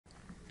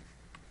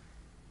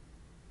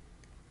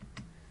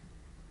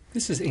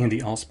This is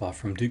Andy Alspaugh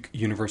from Duke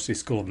University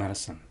School of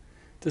Medicine,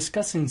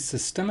 discussing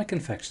systemic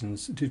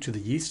infections due to the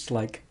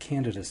yeast-like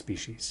Candida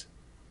species.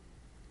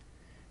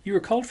 You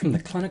recalled from the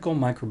clinical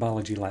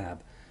microbiology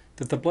lab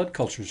that the blood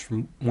cultures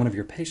from one of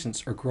your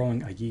patients are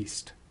growing a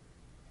yeast.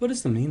 What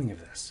is the meaning of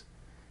this?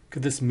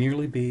 Could this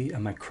merely be a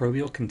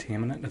microbial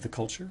contaminant of the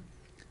culture?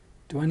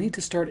 Do I need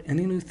to start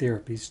any new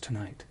therapies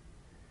tonight?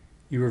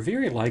 You are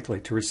very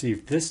likely to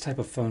receive this type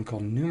of phone call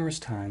numerous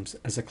times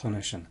as a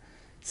clinician,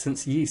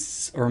 since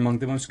yeasts are among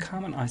the most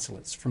common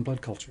isolates from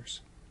blood cultures.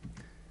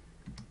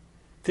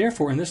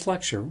 Therefore, in this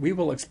lecture, we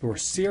will explore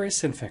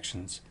serious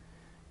infections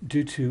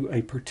due to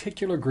a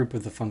particular group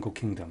of the fungal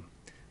kingdom,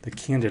 the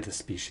Candida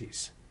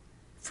species.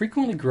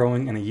 Frequently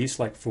growing in a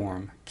yeast-like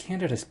form,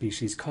 Candida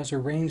species cause a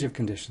range of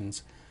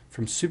conditions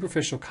from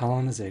superficial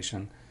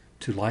colonization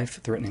to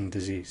life-threatening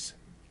disease.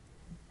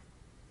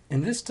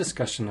 In this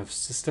discussion of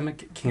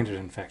systemic Candida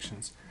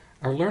infections,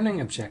 our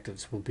learning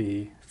objectives will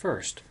be,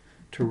 first,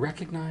 to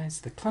recognize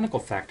the clinical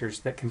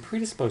factors that can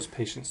predispose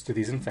patients to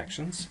these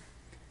infections.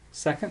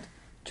 Second,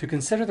 to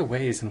consider the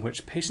ways in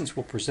which patients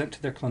will present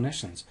to their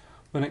clinicians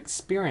when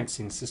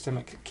experiencing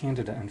systemic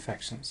Candida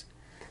infections,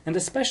 and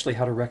especially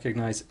how to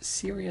recognize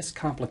serious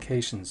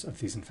complications of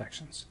these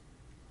infections.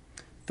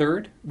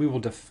 Third, we will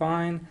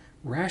define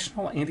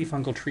rational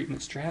antifungal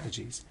treatment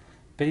strategies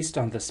based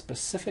on the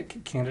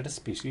specific Candida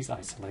species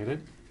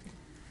isolated.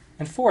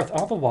 And fourth,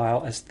 all the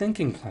while, as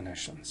thinking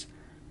clinicians,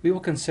 we will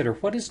consider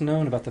what is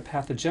known about the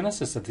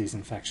pathogenesis of these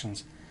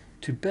infections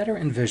to better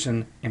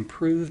envision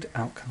improved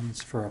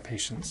outcomes for our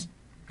patients.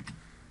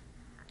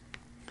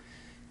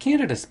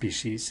 Candida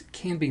species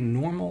can be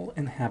normal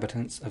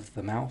inhabitants of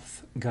the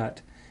mouth, gut,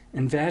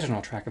 and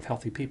vaginal tract of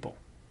healthy people.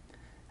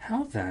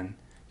 How, then,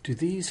 do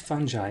these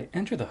fungi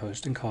enter the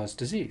host and cause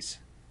disease?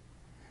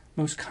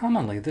 Most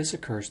commonly, this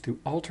occurs through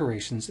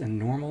alterations in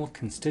normal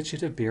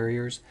constitutive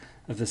barriers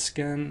of the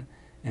skin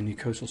and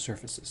mucosal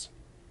surfaces.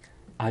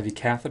 IV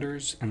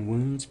catheters and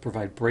wounds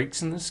provide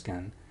breaks in the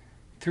skin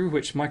through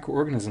which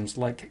microorganisms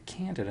like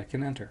Candida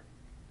can enter.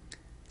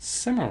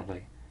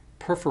 Similarly,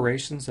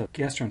 perforations of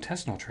the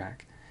gastrointestinal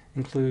tract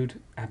include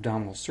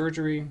abdominal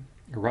surgery,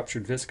 a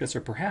ruptured viscus,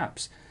 or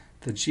perhaps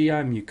the GI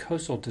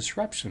mucosal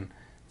disruption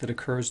that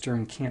occurs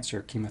during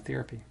cancer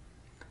chemotherapy.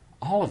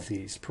 All of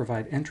these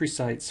provide entry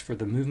sites for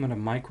the movement of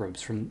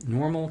microbes from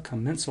normal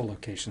commensal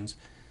locations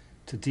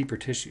to deeper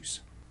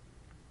tissues.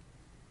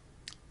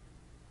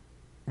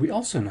 We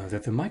also know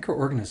that the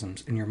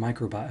microorganisms in your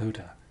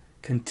microbiota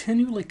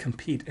continually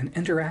compete and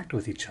interact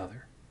with each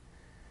other.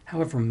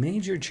 However,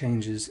 major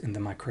changes in the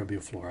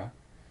microbial flora,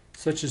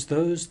 such as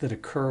those that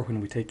occur when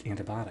we take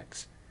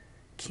antibiotics,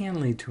 can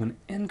lead to an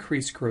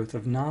increased growth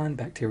of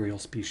non-bacterial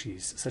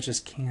species, such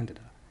as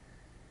Candida.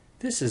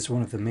 This is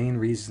one of the main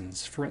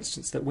reasons, for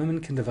instance, that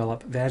women can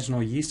develop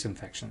vaginal yeast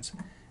infections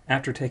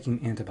after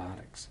taking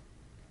antibiotics.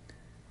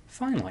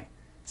 Finally,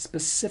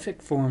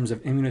 specific forms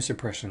of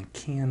immunosuppression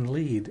can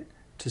lead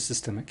to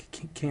systemic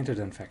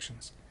Candida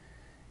infections.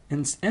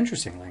 And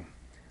interestingly,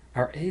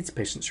 our AIDS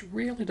patients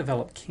rarely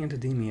develop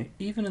candidemia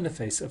even in the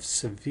face of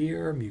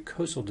severe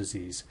mucosal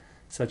disease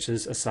such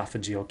as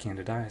esophageal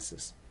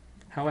candidiasis.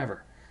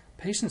 However,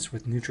 patients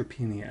with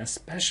neutropenia,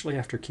 especially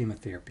after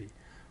chemotherapy,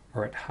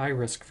 are at high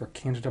risk for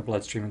Candida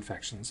bloodstream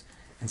infections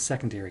and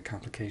secondary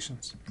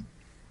complications.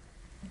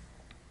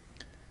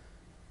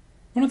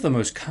 One of the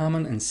most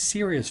common and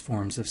serious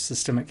forms of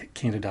systemic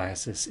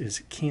candidiasis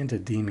is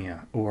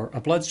candidemia, or a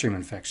bloodstream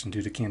infection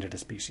due to Candida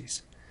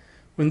species.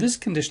 When this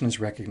condition is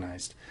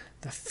recognized,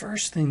 the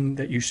first thing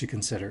that you should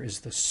consider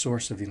is the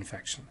source of the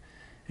infection,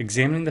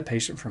 examining the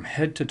patient from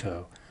head to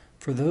toe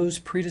for those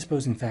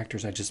predisposing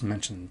factors I just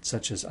mentioned,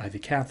 such as IV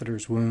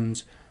catheters,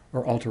 wounds,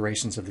 or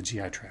alterations of the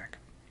GI tract.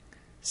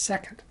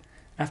 Second,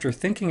 after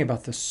thinking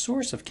about the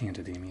source of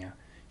candidemia,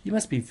 you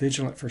must be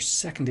vigilant for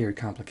secondary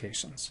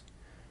complications.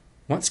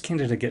 Once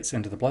Candida gets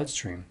into the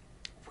bloodstream,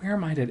 where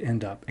might it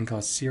end up and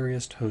cause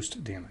serious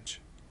host damage?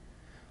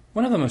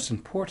 One of the most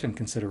important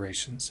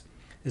considerations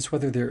is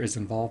whether there is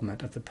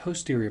involvement of the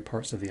posterior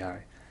parts of the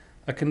eye,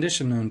 a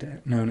condition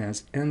known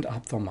as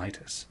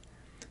endophthalmitis.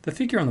 The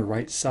figure on the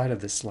right side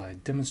of this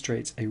slide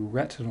demonstrates a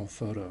retinal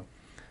photo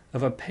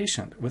of a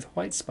patient with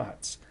white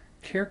spots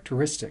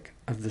characteristic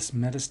of this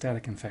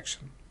metastatic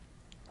infection.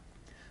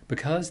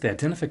 Because the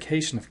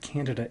identification of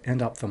Candida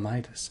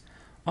endophthalmitis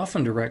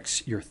often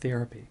directs your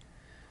therapy,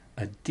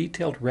 a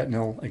detailed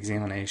retinal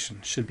examination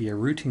should be a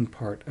routine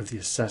part of the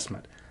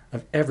assessment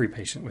of every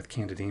patient with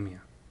candidemia.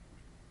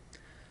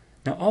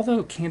 Now,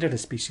 although Candida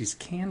species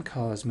can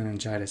cause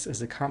meningitis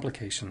as a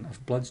complication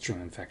of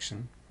bloodstream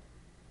infection,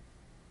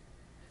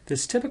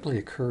 this typically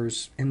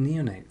occurs in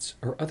neonates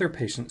or other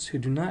patients who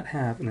do not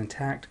have an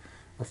intact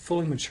or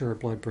fully mature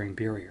blood-brain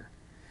barrier.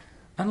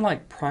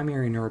 Unlike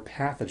primary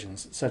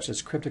neuropathogens such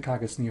as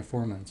Cryptococcus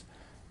neoformans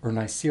or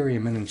Neisseria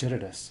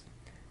meningitidis,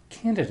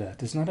 Candida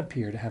does not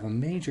appear to have a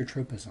major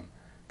tropism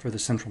for the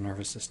central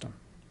nervous system.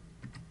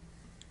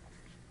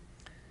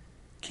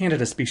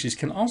 Candida species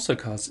can also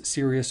cause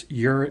serious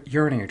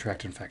urinary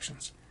tract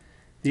infections.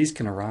 These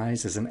can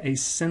arise as an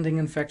ascending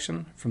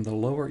infection from the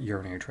lower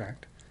urinary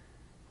tract.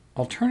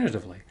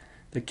 Alternatively,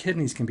 the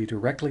kidneys can be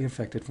directly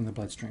infected from the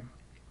bloodstream.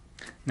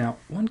 Now,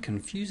 one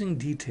confusing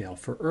detail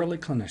for early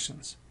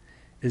clinicians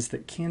is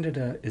that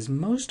Candida is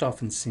most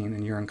often seen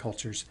in urine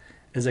cultures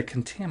as a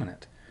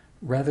contaminant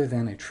rather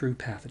than a true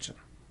pathogen.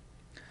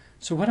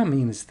 So what I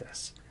mean is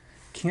this.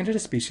 Candida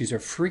species are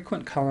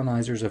frequent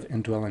colonizers of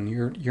indwelling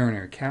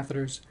urinary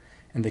catheters,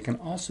 and they can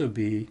also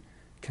be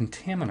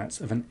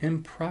contaminants of an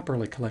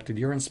improperly collected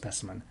urine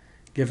specimen,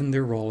 given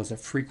their role as a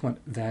frequent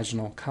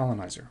vaginal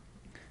colonizer.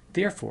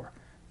 Therefore,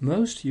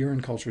 most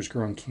urine cultures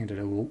growing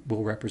Candida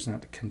will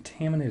represent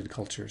contaminated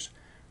cultures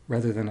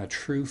rather than a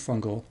true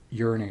fungal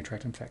urinary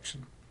tract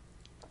infection.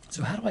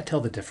 So how do I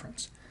tell the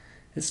difference?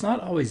 It's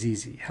not always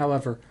easy.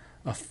 However,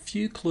 a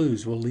few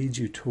clues will lead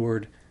you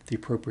toward the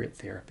appropriate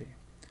therapy.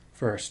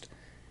 First,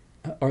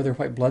 are there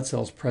white blood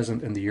cells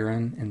present in the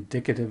urine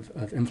indicative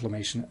of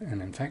inflammation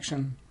and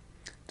infection?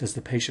 Does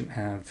the patient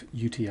have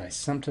UTI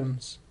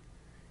symptoms?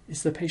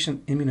 Is the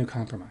patient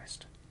immunocompromised?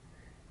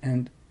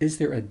 And is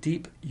there a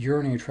deep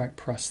urinary tract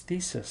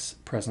prosthesis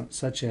present,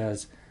 such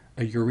as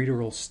a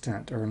ureteral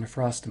stent or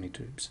nephrostomy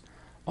tubes?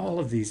 All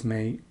of these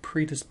may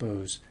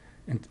predispose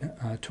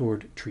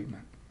toward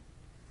treatment.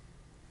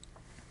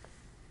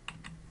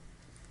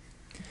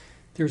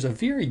 There's a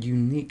very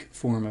unique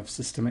form of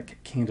systemic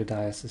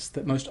candidiasis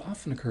that most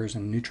often occurs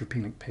in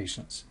neutropenic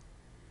patients.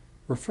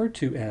 Referred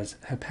to as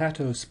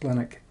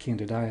hepatosplenic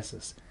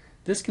candidiasis,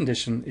 this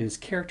condition is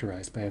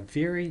characterized by a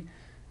very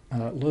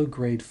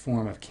low-grade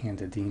form of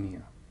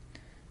candidemia.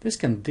 This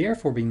can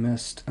therefore be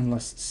missed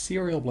unless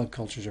serial blood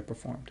cultures are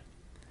performed.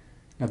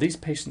 Now, these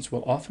patients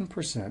will often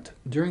present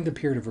during the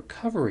period of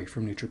recovery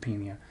from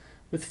neutropenia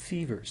with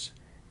fevers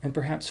and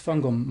perhaps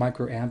fungal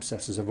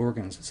microabscesses of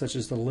organs such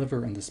as the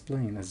liver and the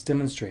spleen, as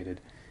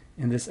demonstrated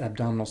in this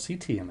abdominal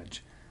CT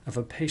image of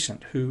a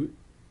patient who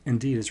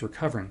indeed is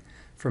recovering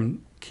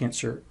from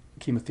cancer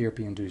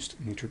chemotherapy-induced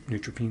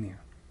neutropenia.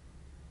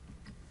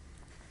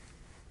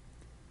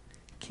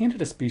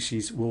 Candida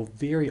species will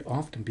very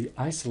often be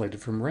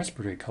isolated from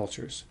respiratory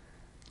cultures,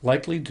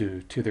 likely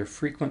due to their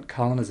frequent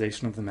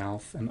colonization of the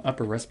mouth and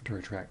upper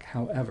respiratory tract.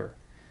 However,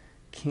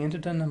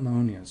 Candida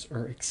pneumonias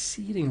are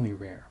exceedingly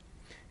rare,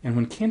 and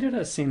when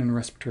Candida is seen in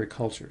respiratory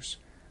cultures,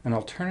 an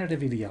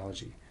alternative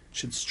etiology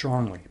should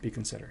strongly be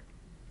considered.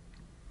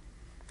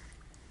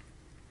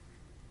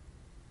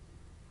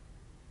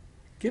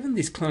 Given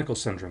these clinical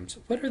syndromes,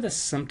 what are the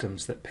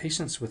symptoms that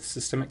patients with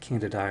systemic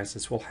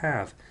candidiasis will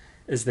have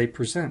as they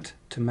present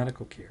to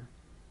medical care,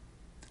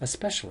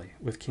 especially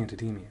with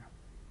candidemia?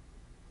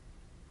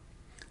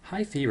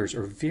 High fevers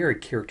are very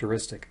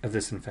characteristic of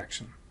this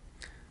infection.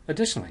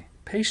 Additionally,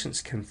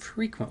 patients can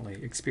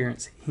frequently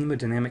experience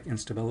hemodynamic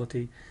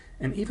instability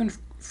and even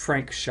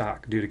frank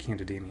shock due to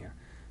candidemia,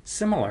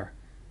 similar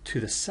to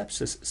the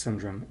sepsis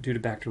syndrome due to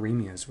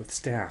bacteremias with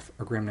staph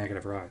or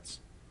gram-negative rods.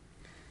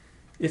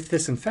 If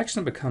this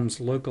infection becomes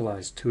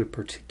localized to a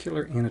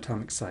particular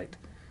anatomic site,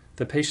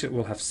 the patient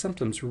will have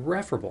symptoms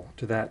referable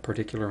to that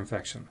particular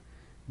infection,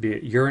 be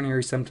it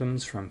urinary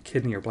symptoms from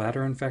kidney or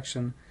bladder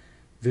infection,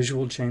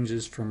 visual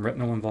changes from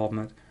retinal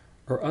involvement,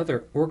 or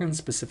other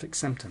organ-specific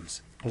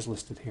symptoms as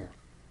listed here.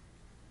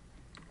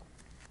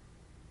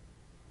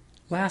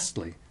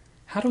 Lastly,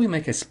 how do we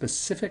make a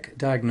specific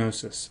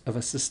diagnosis of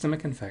a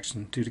systemic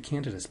infection due to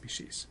Candida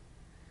species?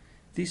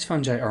 These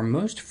fungi are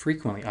most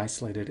frequently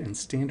isolated in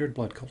standard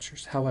blood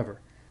cultures.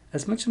 However,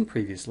 as mentioned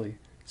previously,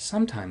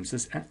 sometimes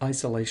this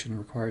isolation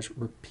requires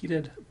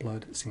repeated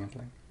blood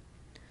sampling.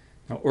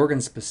 Now,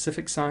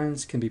 organ-specific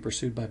signs can be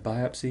pursued by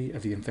biopsy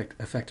of the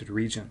affected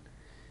region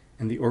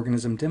and the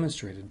organism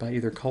demonstrated by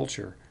either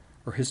culture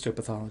or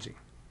histopathology.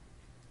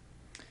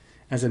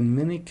 As in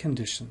many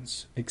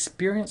conditions,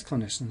 experienced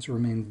clinicians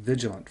remain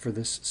vigilant for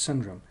this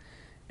syndrome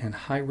in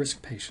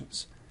high-risk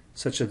patients,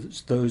 such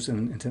as those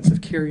in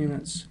intensive care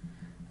units,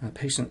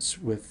 patients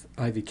with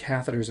IV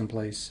catheters in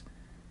place,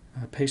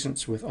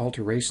 patients with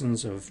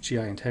alterations of GI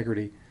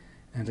integrity,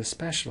 and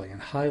especially in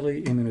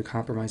highly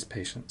immunocompromised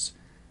patients,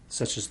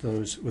 such as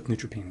those with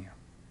neutropenia.